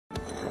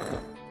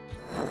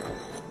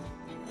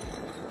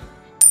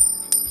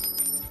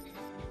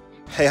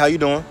Hey, how you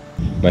doing?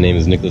 My name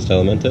is Nicholas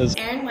Telementes.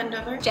 Aaron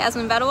Wendover.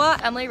 Jasmine Bedawa.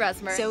 Emily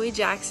Resmer. Zoe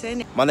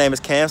Jackson. My name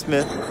is Cam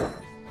Smith.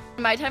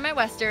 In my time at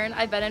Western,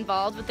 I've been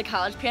involved with the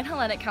College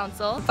Panhellenic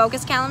Council.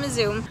 Focus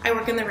Kalamazoo. I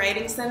work in the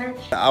Writing Center.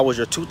 I was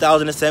your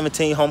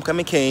 2017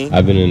 Homecoming King.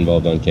 I've been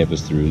involved on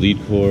campus through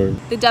Lead Corps.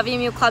 The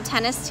WMU Club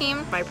Tennis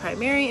Team. My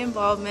primary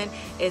involvement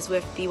is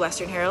with the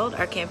Western Herald,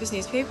 our campus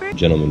newspaper.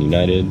 Gentlemen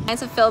United.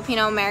 And of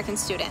Filipino American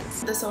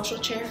students. The social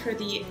chair for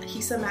the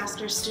HISA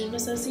Masters Student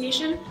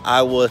Association.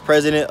 I was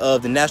president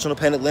of the National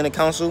Panhellenic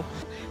Council.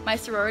 My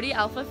sorority,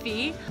 Alpha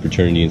Phi.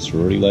 Fraternity and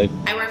sorority life.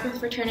 I work with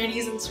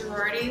fraternities and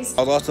sororities.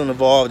 I was also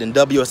involved in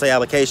WSA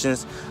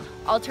allocations.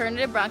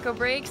 Alternative Bronco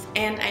Breaks.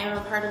 And I am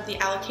a part of the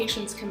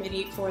allocations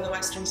committee for the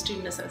Western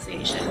Student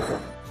Association.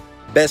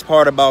 Best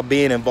part about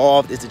being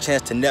involved is the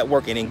chance to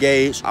network and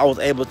engage. I was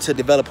able to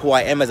develop who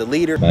I am as a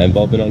leader. My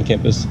involvement on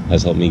campus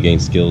has helped me gain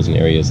skills in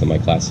areas that my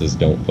classes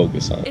don't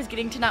focus on. Is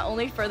getting to not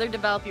only further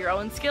develop your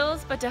own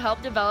skills, but to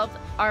help develop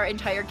our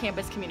entire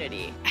campus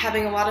community.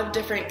 Having a lot of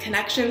different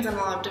connections and a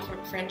lot of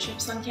different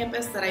friendships on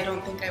campus that I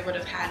don't think I would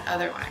have had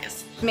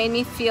otherwise. It made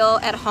me feel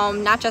at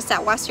home, not just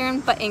at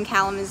Western, but in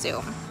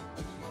Kalamazoo.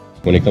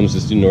 When it comes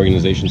to student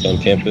organizations on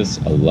campus,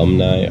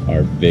 alumni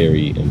are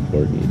very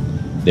important.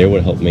 They're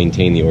what help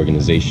maintain the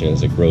organization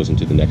as it grows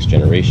into the next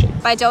generation.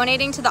 By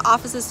donating to the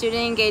Office of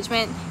Student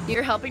Engagement,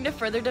 you're helping to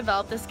further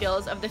develop the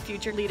skills of the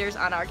future leaders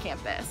on our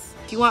campus.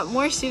 If you want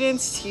more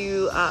students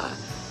to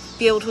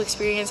be able to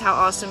experience how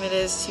awesome it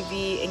is to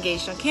be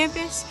engaged on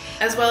campus,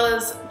 as well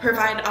as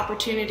provide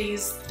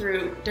opportunities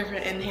through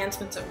different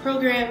enhancements of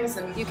programs,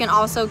 and you can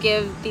also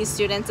give these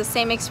students the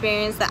same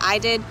experience that I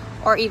did,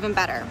 or even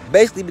better.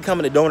 Basically,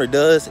 becoming a donor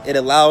it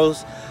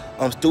allows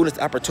students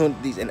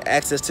opportunities and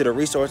access to the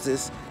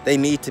resources they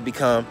need to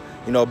become,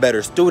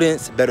 better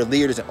students, better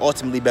leaders, and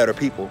ultimately better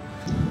people.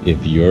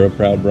 If you're a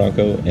proud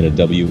Bronco and a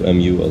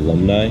WMU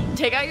alumni,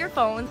 take out your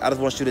phones. I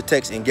just want you to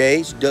text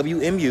Engage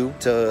WMU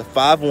to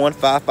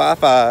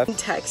 51555.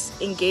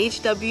 Text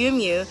Engage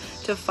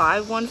WMU to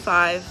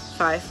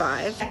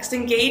 51555. Text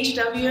Engage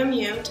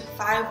WMU to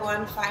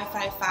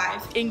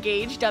 51555.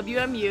 Engage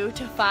WMU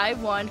to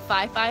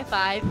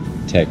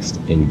 51555. Text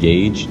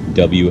Engage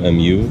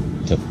WMU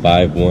to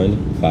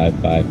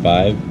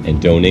 51555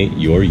 and donate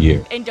your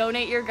year. And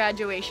donate your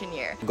graduation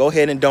year. Go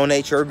ahead and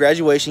donate your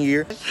graduation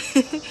year.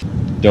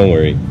 Don't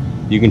worry,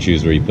 you can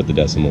choose where you put the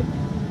decimal.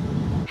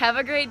 Have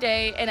a great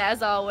day, and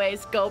as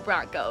always, go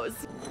Broncos.